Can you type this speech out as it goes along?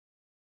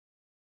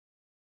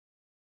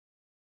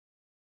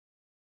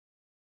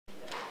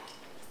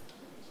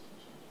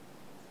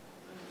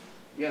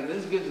Yeah,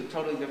 this gives a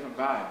totally different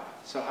vibe.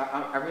 So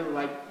I really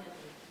like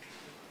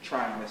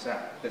trying this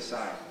out, this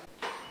side.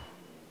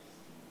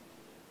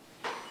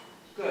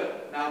 Good.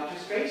 Now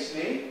just face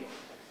me.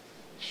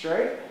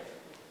 Straight.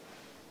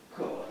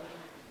 Cool.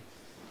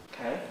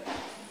 Okay.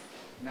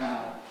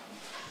 Now,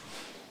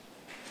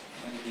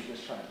 maybe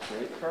just try a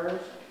great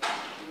curve.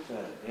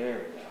 Good. There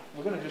we go.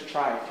 We're going to just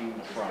try a few in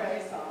the front.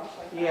 Very soft.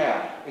 Like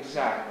yeah,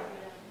 exactly.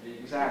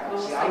 Exactly.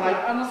 Almost, see,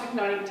 almost like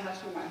not even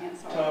touching my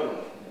hands.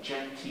 Totally.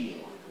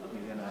 Genteel.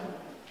 You're gonna,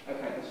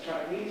 okay, let's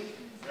try these.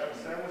 Grab a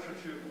sandwich or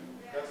two.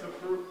 Got some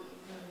fruit?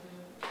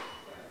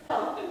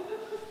 Oh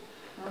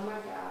my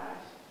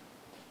gosh.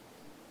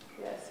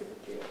 Yeah, super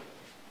cute.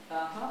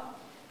 Uh-huh.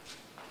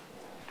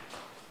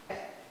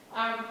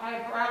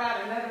 I brought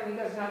out another one. He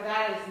goes, no,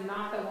 that is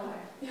not the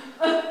one.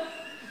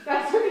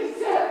 That's what he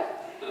said.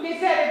 He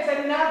said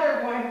it's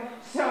another one.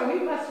 So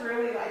he must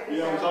really like this.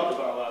 Yeah, we talked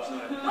about it last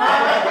night.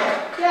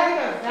 Yeah, he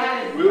goes,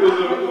 that is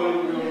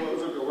It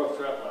was like a rough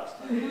trap last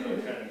night. I kind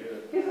of get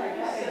it. He's like,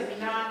 that is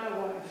not the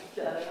one.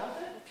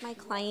 My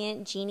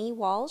client, Jeanie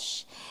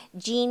Walsh.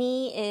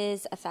 Jeanie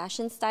is a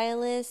fashion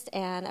stylist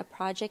and a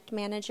project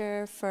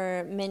manager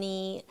for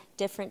many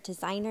different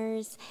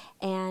designers,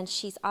 and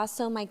she's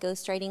also my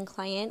ghostwriting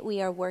client.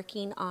 We are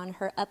working on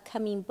her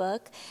upcoming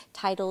book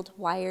titled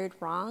Wired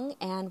Wrong,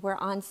 and we're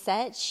on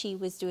set. She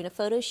was doing a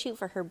photo shoot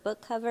for her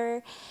book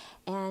cover.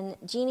 And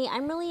Jeanie,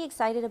 I'm really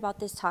excited about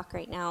this talk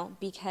right now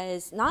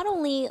because not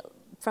only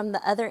from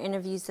the other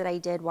interviews that I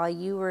did while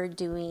you were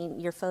doing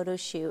your photo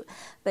shoot,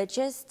 but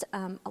just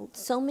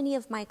so many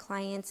of my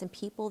clients and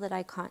people that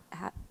I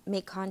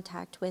make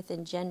contact with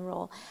in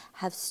general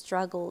have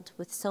struggled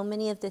with so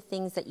many of the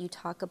things that you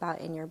talk about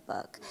in your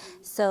book.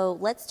 So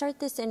let's start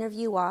this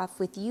interview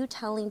off with you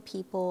telling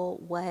people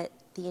what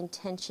the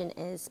intention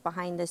is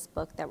behind this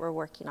book that we're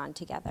working on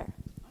together.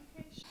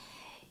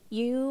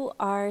 You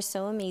are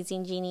so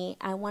amazing, Jeanie.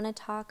 I want to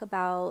talk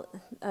about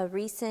a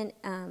recent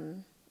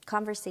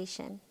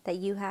conversation that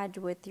you had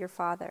with your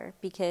father,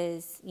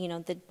 because you know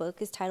the book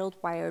is titled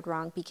Wired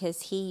Wrong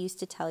because he used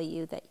to tell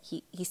you that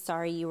he's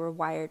sorry you were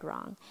wired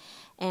wrong.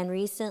 And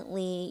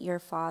recently your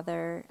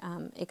father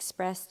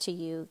expressed to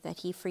you that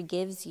he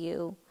forgives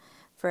you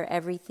for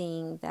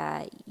everything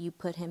that you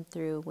put him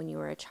through when you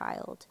were a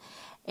child.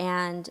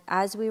 And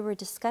as we were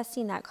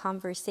discussing that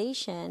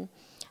conversation,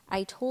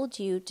 I told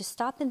you to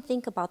stop and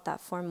think about that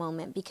for a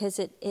moment because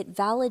it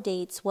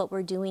validates what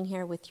we're doing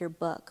here with your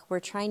book. We're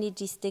trying to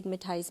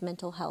destigmatize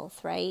mental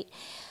health, right?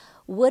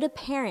 Would a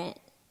parent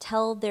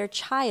tell their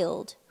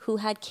child who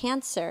had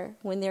cancer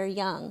when they're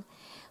young,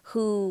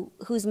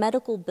 whose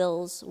medical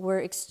bills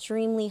were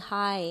extremely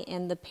high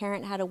and the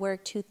parent had to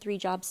work 2-3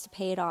 jobs to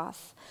pay it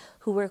off,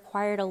 who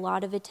required a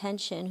lot of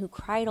attention, who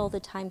cried all the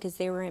time because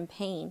they were in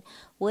pain,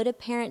 would a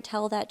parent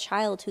tell that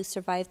child who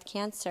survived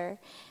cancer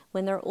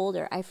when they're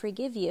older, I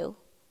forgive you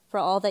for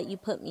all that you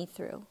put me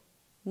through?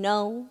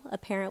 No, a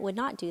parent would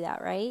not do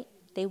that, right?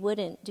 They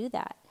wouldn't do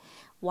that.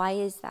 Why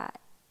is that?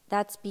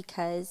 That's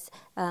because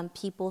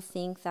people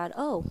think that,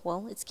 oh,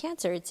 well, it's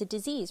cancer, it's a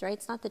disease, right?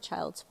 It's not the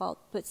child's fault.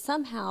 But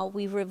somehow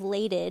we've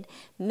related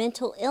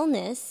mental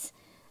illness,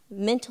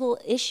 mental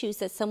issues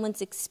that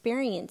someone's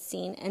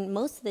experiencing, and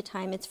most of the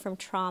time it's from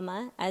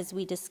trauma, as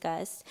we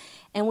discussed,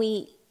 and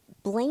we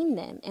blame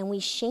them and we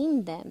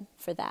shame them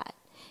for that.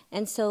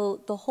 And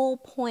so the whole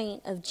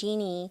point of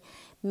Jeanie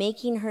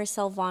making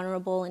herself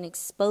vulnerable and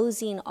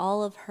exposing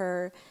all of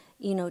her,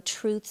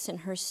 truths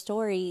and her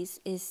stories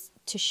is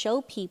to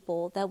show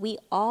people that we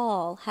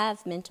all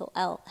have mental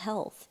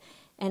health.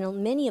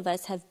 And many of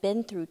us have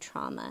been through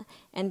trauma,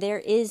 and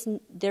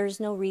there's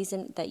no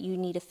reason that you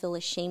need to feel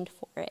ashamed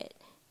for it,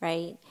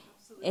 right?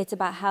 Absolutely. It's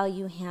about how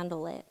you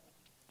handle it.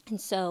 And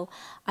so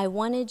I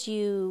wanted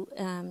you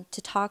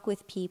to talk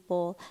with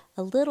people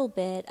a little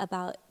bit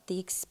about the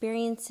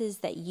experiences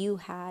that you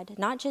had,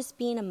 not just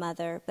being a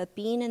mother, but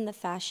being in the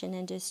fashion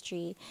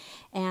industry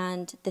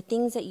and the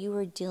things that you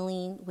were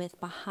dealing with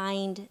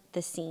behind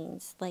the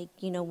scenes, like,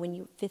 when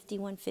you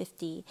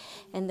 5150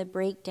 and the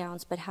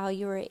breakdowns, but how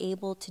you were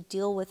able to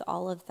deal with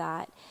all of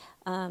that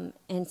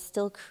and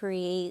still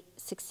create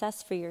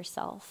success for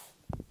yourself.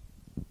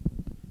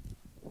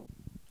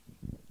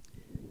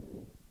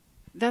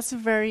 That's a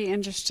very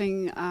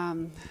interesting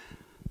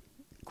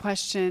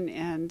question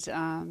and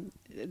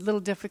a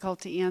little difficult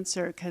to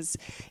answer because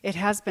it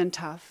has been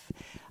tough.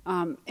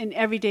 And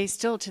every day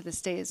still to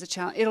this day is a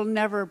challenge. It'll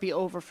never be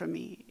over for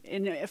me.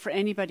 And for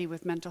anybody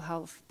with mental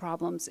health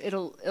problems,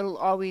 it'll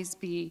always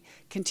be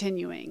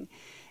continuing.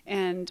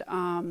 And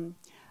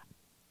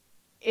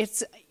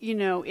it's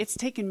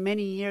taken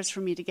many years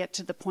for me to get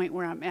to the point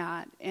where I'm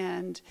at.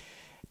 And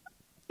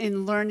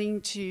in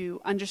learning to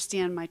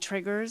understand my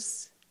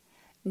triggers,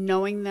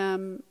 knowing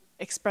them,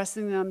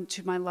 expressing them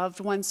to my loved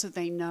ones so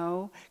they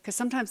know, because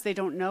sometimes they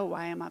don't know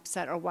why I'm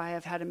upset or why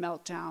I've had a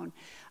meltdown.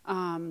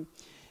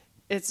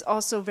 It's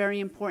also very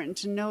important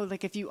to know,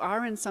 like, if you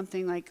are in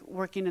something like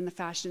working in the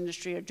fashion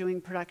industry or doing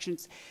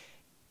productions,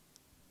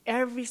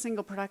 every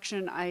single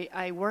production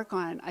I work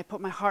on, I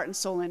put my heart and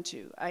soul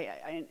into.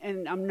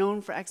 And I'm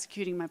known for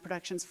executing my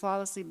productions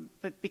flawlessly,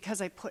 but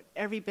because I put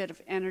every bit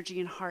of energy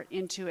and heart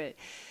into it.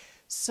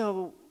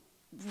 So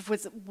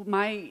with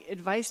my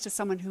advice to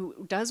someone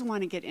who does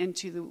want to get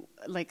into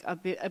a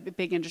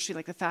big industry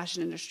like the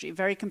fashion industry,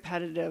 very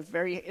competitive,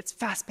 it's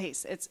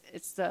fast-paced.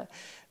 It's the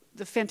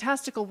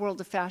fantastical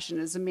world of fashion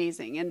is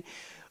amazing. And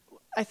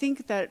I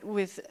think that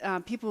with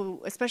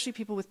people, especially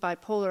people with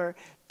bipolar,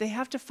 they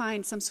have to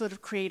find some sort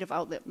of creative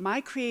outlet.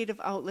 My creative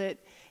outlet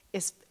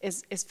is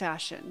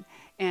fashion,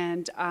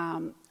 and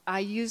I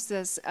use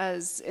this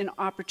as an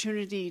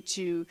opportunity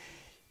to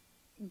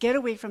get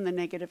away from the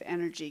negative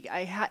energy.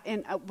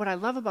 And what I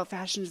love about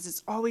fashion is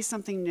it's always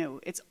something new.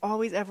 It's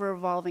always ever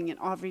evolving and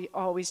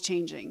always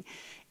changing.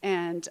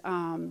 And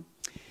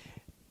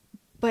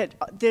but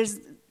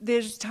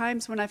there's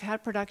times when I've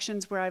had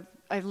productions where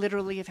I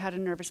literally have had a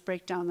nervous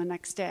breakdown the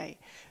next day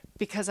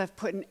because I've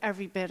put in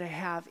every bit I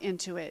have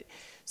into it.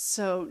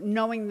 So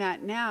knowing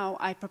that now,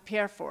 I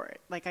prepare for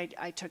it. Like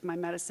I took my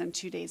medicine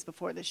 2 days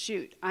before the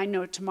shoot. I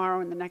know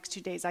tomorrow and the next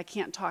 2 days I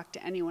can't talk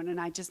to anyone, and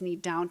I just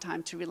need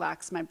downtime to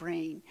relax my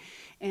brain.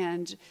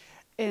 And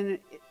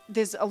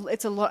it's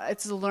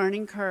a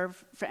learning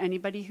curve for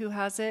anybody who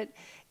has it,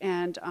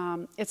 and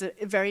it's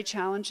very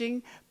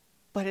challenging,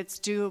 but it's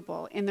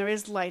doable, and there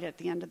is light at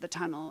the end of the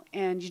tunnel,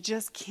 and you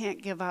just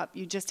can't give up.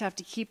 You just have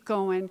to keep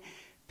going,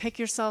 pick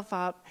yourself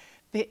up.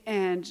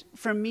 And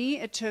for me,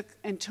 it took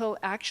until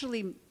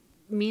actually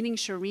meeting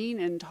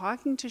Shireen and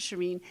talking to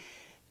Shireen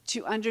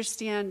to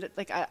understand,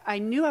 like, I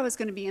knew I was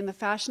going to be in the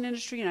fashion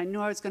industry, and I knew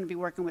I was going to be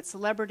working with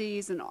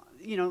celebrities, and,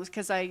 you know,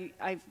 because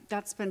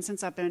that's been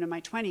since I've been in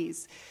my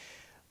 20s.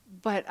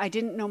 But I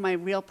didn't know my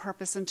real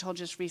purpose until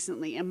just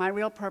recently, and my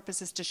real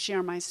purpose is to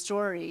share my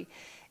story,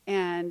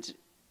 and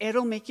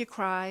it'll make you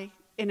cry,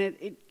 and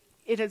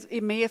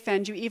it may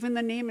offend you. Even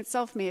the name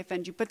itself may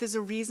offend you, but there's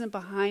a reason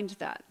behind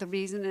that. The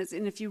reason is,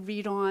 and if you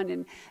read on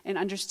and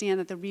understand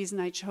that the reason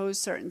I chose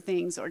certain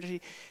things, or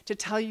to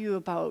tell you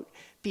about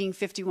being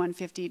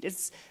 5150,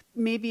 it's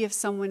maybe if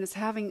someone is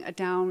having a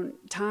down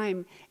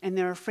time and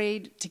they're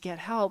afraid to get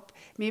help,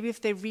 maybe if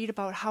they read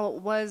about how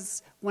it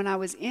was when I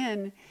was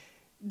in,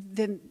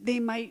 then they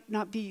might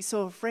not be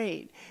so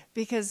afraid,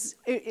 because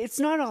it's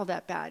not all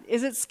that bad.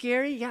 Is it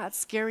scary? Yeah, it's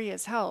scary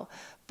as hell.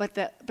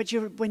 But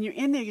when you're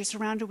in there, you're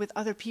surrounded with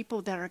other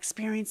people that are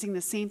experiencing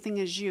the same thing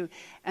as you.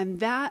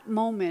 And that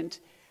moment,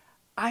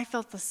 I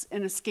felt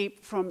an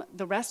escape from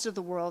the rest of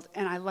the world,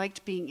 and I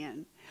liked being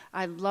in.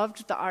 I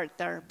loved the art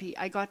therapy.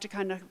 I got to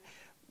kind of,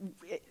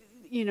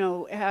 you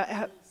know,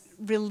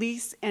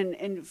 release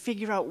and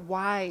figure out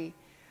why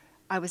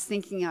I was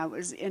thinking I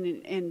was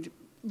in, and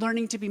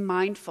learning to be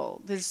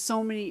mindful. There's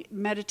so many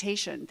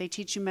meditation. They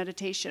teach you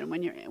meditation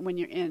when you're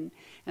in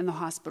the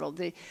hospital.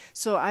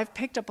 So I've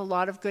picked up a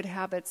lot of good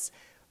habits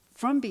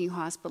from being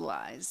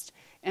hospitalized,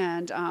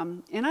 and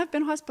I've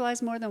been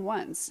hospitalized more than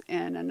once.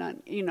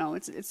 And you know,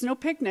 it's no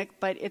picnic,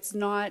 but it's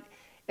not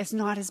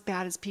as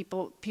bad as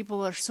people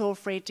are so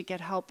afraid to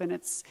get help, and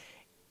it's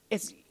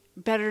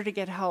better to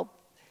get help,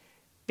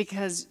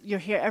 because you're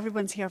here,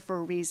 everyone's here for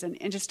a reason,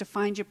 and just to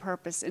find your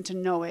purpose and to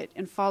know it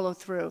and follow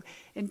through,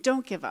 and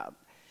don't give up.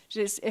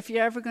 Just, if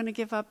you're ever going to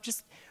give up,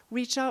 just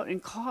reach out and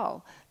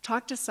call,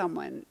 talk to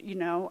someone. You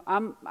know,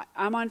 I'm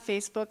on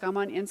Facebook, I'm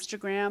on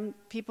Instagram.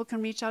 People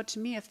can reach out to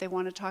me if they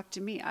want to talk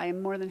to me. I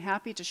am more than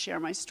happy to share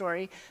my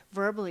story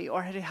verbally,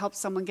 or to help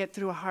someone get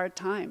through a hard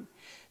time.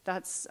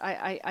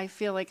 I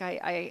feel like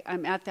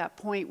I'm at that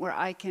point where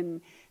I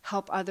can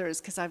help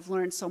others, because I've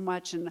learned so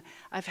much, and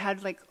I've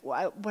had like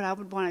what I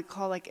would want to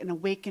call like an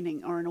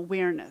awakening or an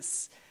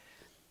awareness.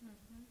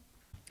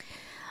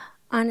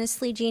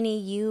 Honestly, Jeanie,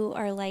 you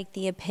are like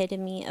the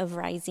epitome of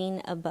rising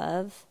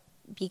above,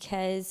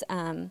 because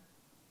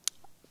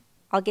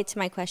I'll get to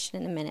my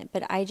question in a minute,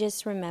 but I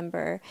just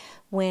remember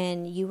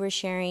when you were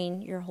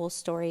sharing your whole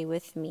story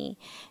with me,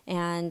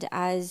 and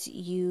as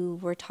you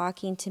were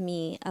talking to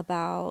me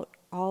about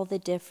all the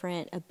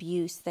different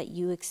abuse that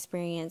you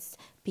experienced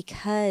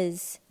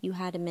because you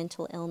had a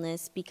mental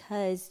illness,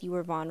 because you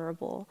were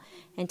vulnerable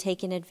and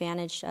taken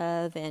advantage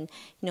of, and,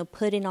 you know,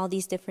 put in all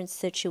these different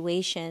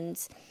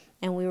situations.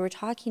 And we were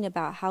talking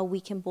about how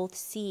we can both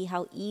see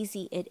how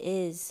easy it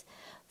is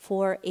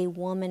for a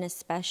woman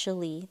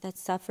especially that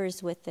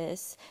suffers with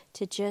this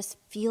to just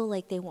feel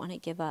like they want to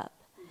give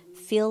up.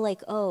 Feel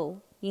like,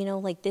 oh, you know,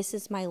 like, this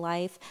is my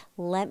life.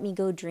 Let me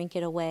go drink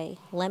it away.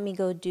 Let me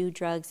go do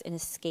drugs and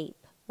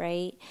escape,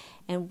 right?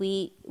 And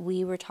we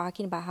were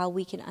talking about how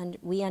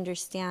we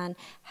understand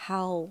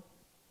how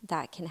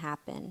that can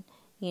happen.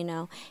 You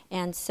know,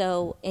 and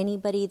so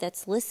anybody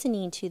that's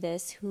listening to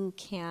this who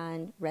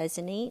can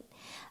resonate,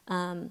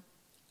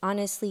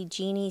 honestly,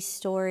 Jeanie's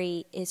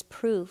story is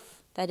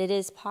proof that it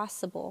is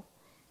possible.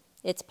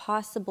 It's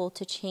possible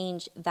to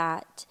change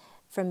that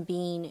from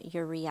being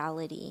your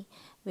reality,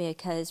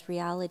 because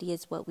reality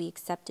is what we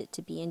accept it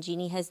to be, and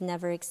Jeanie has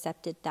never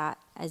accepted that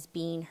as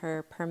being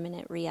her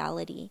permanent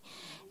reality.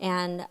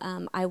 And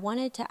I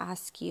wanted to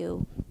ask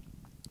you,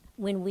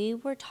 when we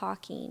were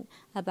talking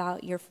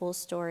about your full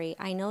story,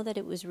 I know that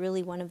it was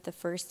really one of the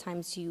first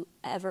times you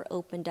ever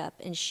opened up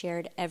and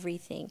shared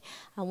everything.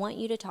 I want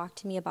you to talk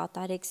to me about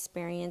that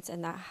experience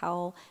and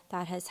how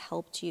that has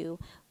helped you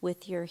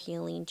with your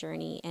healing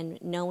journey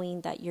and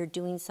knowing that you're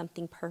doing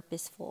something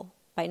purposeful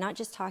by not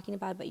just talking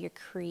about it, but you're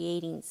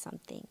creating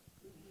something.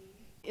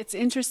 It's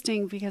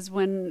interesting because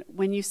when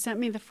you sent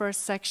me the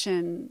first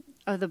section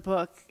of the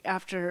book,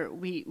 after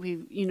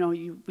we've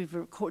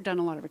done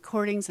a lot of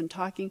recordings and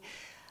talking,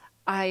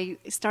 I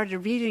started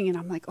reading and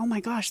I'm like, oh my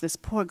gosh, this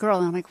poor girl.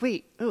 And I'm like,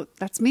 wait, oh,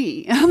 that's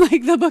me. And I'm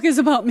like, the book is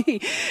about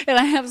me. And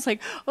I was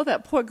like, oh,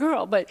 that poor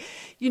girl. But,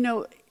 it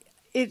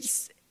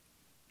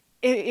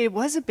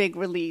was a big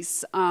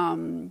release.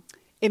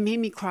 It made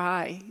me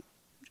cry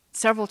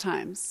several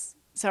times.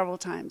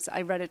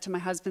 I read it to my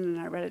husband and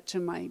I read it to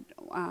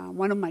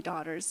one of my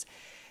daughters.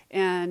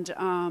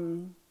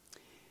 And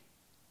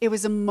it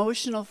was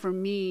emotional for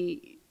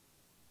me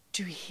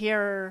to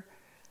hear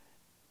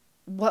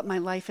what my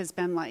life has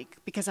been like,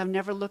 because I've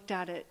never looked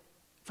at it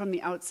from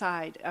the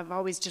outside. I've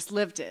always just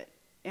lived it.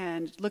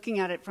 And looking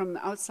at it from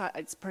the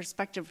outside's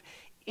perspective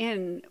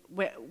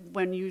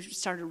when you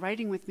started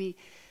writing with me,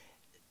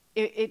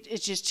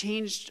 it just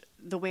changed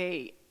the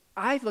way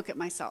I look at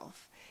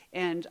myself.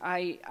 And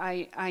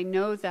I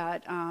know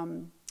that,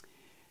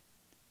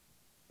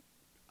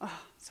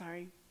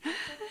 sorry.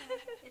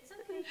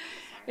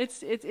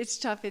 It's okay. It's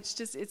tough. It's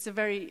just, it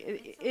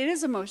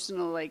is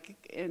emotional,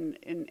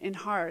 and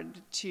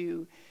hard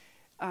to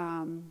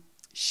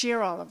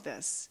share all of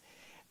this.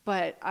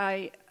 But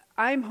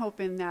I'm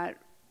hoping that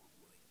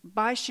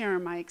by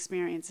sharing my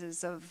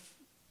experiences of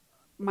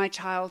my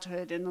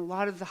childhood and a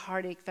lot of the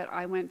heartache that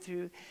I went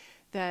through,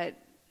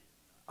 that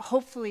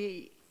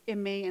hopefully it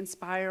may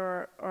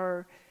inspire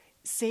or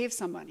save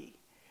somebody.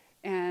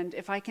 And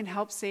if I can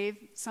help save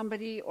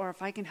somebody, or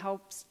if I can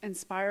help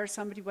inspire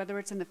somebody, whether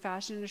it's in the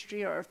fashion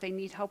industry or if they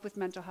need help with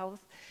mental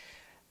health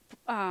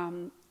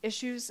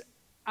issues,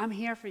 I'm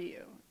here for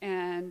you.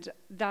 And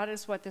that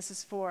is what this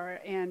is for.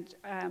 And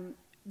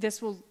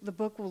the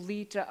book will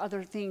lead to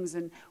other things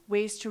and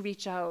ways to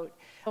reach out.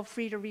 Feel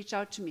free to reach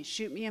out to me.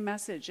 Shoot me a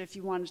message if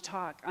you want to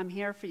talk. I'm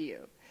here for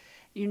you.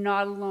 You're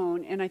not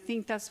alone. And I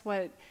think that's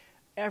what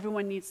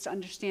everyone needs to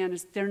understand,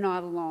 is they're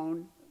not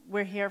alone.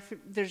 We're here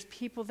there's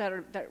people that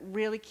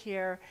really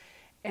care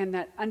and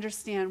that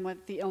understand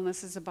what the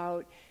illness is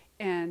about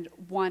and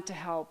want to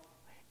help.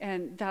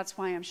 And that's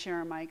why I'm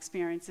sharing my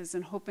experiences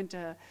and hoping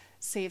to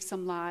save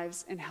some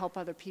lives and help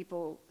other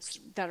people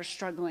that are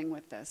struggling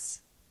with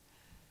this.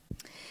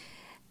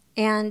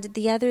 And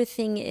the other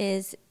thing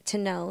is to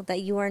know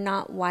that you are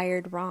not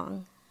wired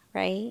wrong,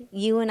 right?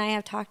 You and I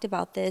have talked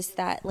about this,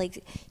 that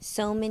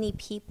so many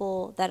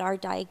people that are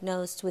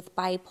diagnosed with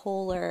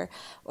bipolar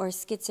or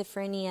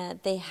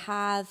schizophrenia, they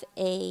have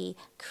a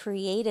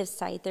creative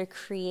side. They're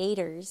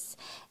creators.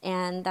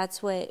 And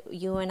that's what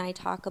you and I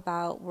talk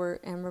about, we're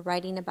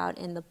writing about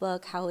in the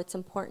book, how it's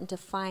important to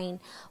find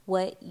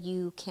what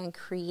you can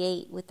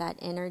create with that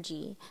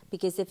energy.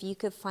 Because if you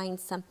could find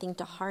something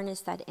to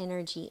harness that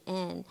energy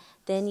in,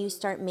 then you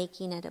start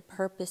making it a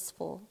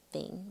purposeful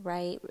thing,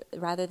 right?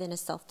 Rather than a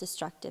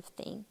self-destructive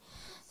thing.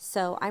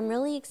 So I'm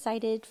really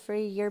excited for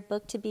your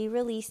book to be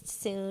released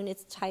soon.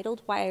 It's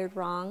titled Wired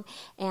Wrong,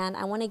 and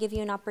I want to give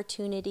you an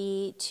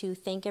opportunity to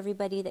thank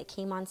everybody that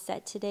came on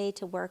set today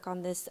to work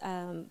on this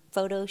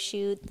photo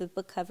shoot, the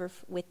book cover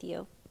with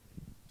you.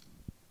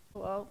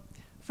 Well,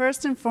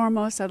 first and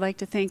foremost, I'd like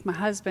to thank my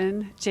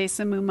husband,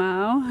 Jason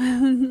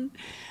Mumau,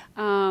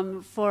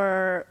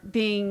 for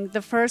being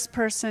the first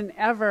person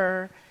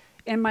ever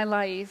in my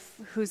life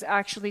who's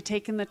actually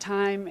taken the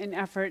time and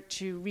effort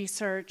to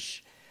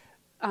research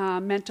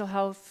mental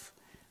health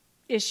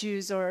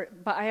issues.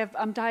 But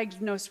I'm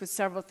diagnosed with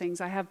several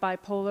things. I have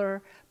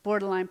bipolar,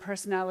 borderline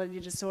personality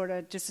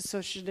disorder,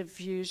 dissociative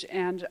fugue,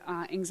 and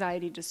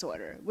anxiety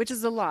disorder, which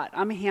is a lot.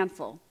 I'm a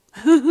handful.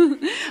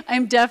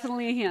 I'm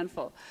definitely a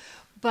handful.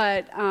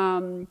 But,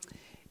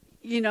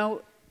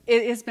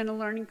 it has been a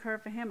learning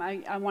curve for him.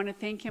 I want to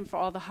thank him for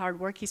all the hard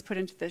work he's put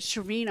into this.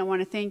 Shireen, I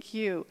want to thank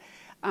you.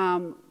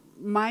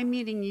 My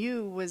meeting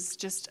you was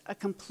just a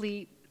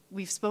complete,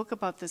 we've spoke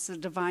about this, a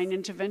divine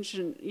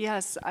intervention.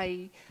 Yes,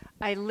 I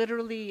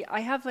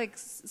have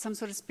some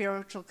sort of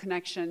spiritual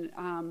connection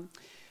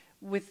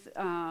with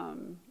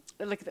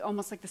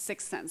almost like the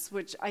sixth sense,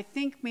 which I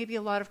think maybe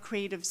a lot of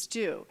creatives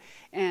do.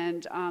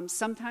 And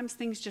sometimes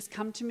things just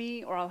come to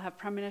me, or I'll have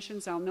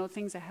premonitions, I'll know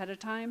things ahead of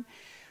time.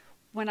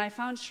 When I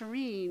found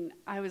Shireen,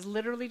 I was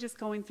literally just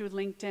going through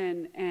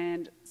LinkedIn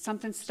and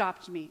something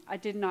stopped me. I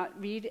did not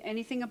read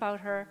anything about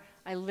her.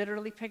 I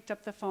literally picked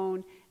up the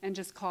phone and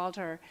just called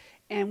her.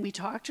 And we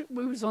talked. It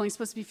was only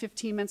supposed to be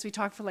 15 minutes. We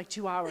talked for like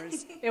 2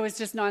 hours. It was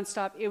just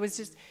nonstop. It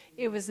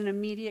was an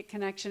immediate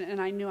connection. And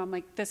I knew, I'm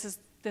like, this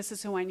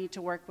is who I need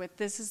to work with.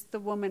 This is the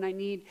woman I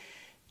need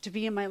to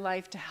be in my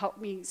life to help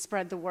me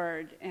spread the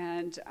word.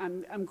 And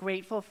I'm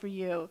grateful for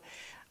you.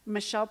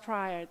 Michelle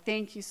Pryor,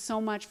 thank you so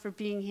much for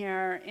being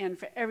here and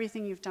for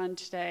everything you've done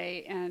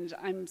today. And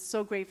I'm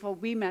so grateful.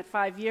 We met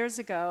 5 years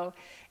ago,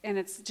 and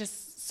it's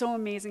just so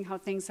amazing how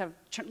things have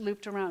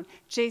looped around.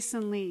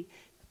 Jason Lee,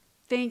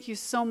 thank you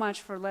so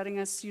much for letting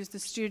us use the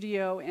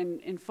studio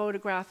and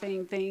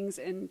photographing things.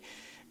 And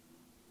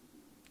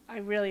I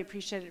really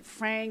appreciate it.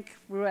 Frank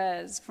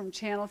Ruiz from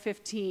Channel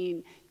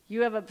 15,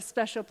 you have a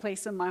special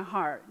place in my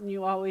heart, and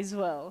you always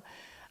will.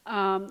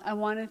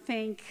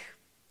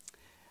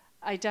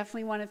 I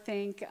definitely want to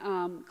thank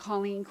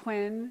Colleen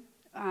Quinn.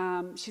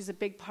 She's a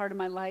big part of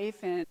my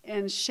life.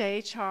 And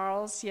Shay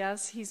Charles,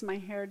 yes, he's my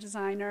hair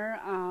designer.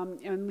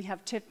 And we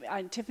have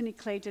Tiffany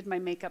Clay did my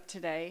makeup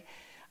today.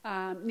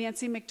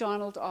 Nancy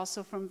McDonald,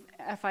 also from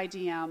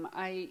FIDM.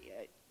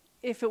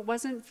 If it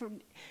wasn't for...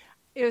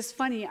 It was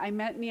funny, I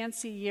met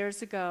Nancy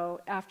years ago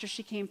after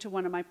she came to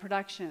one of my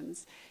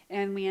productions,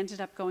 and we ended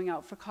up going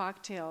out for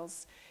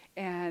cocktails.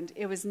 And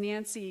it was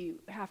Nancy,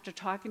 after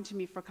talking to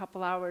me for a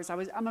couple hours,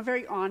 I'm a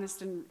very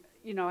honest and,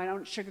 I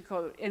don't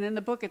sugarcoat. And in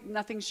the book,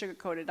 nothing's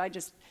sugarcoated.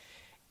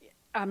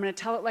 I'm going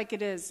to tell it like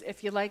it is.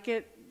 If you like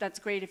it, that's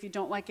great. If you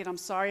don't like it, I'm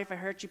sorry if I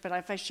hurt you. But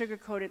if I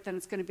sugarcoat it, then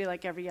it's going to be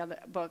like every other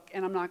book,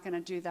 and I'm not going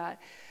to do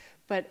that.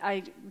 But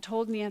I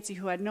told Nancy,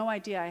 who had no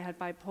idea I had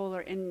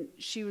bipolar, and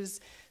she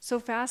was so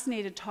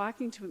fascinated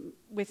talking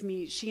with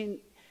me. She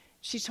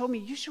told me,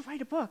 you should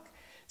write a book.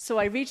 So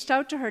I reached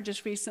out to her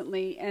just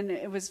recently, and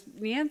it was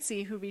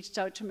Nancy who reached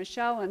out to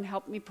Michelle and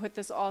helped me put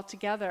this all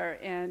together.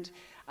 And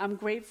I'm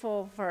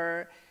grateful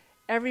for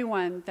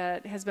everyone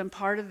that has been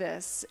part of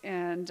this.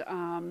 And,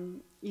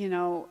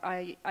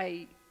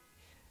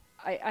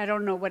 I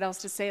don't know what else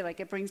to say.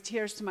 Like, it brings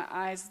tears to my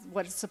eyes,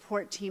 what a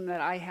support team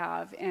that I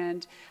have.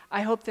 And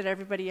I hope that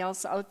everybody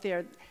else out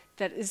there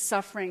that is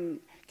suffering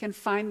can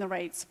find the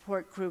right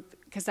support group,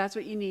 because that's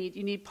what you need.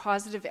 You need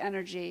positive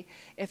energy.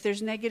 If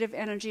there's negative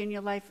energy in your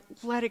life,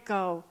 let it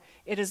go.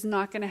 It is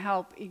not going to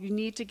help. You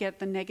need to get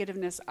the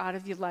negativeness out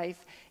of your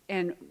life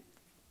and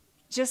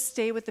just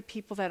stay with the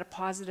people that are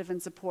positive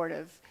and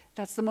supportive.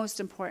 That's the most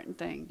important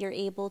thing. You're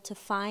able to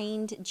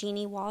find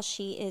Jeanie Walsh.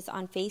 She is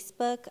on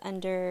Facebook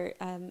under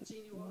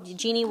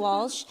Jeanie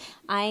Walsh.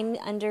 I'm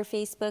under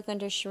Facebook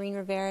under Shireen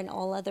Rivera and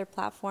all other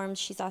platforms.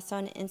 She's also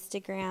on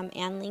Instagram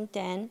and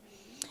LinkedIn.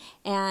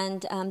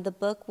 And the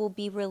book will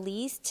be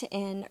released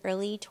in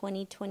early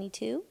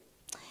 2022.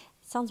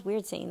 Sounds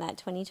weird saying that,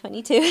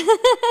 2022.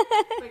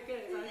 I like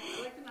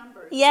the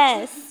numbers.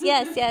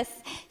 Yes.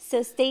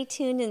 So stay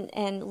tuned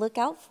and look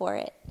out for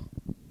it.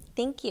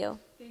 Thank you.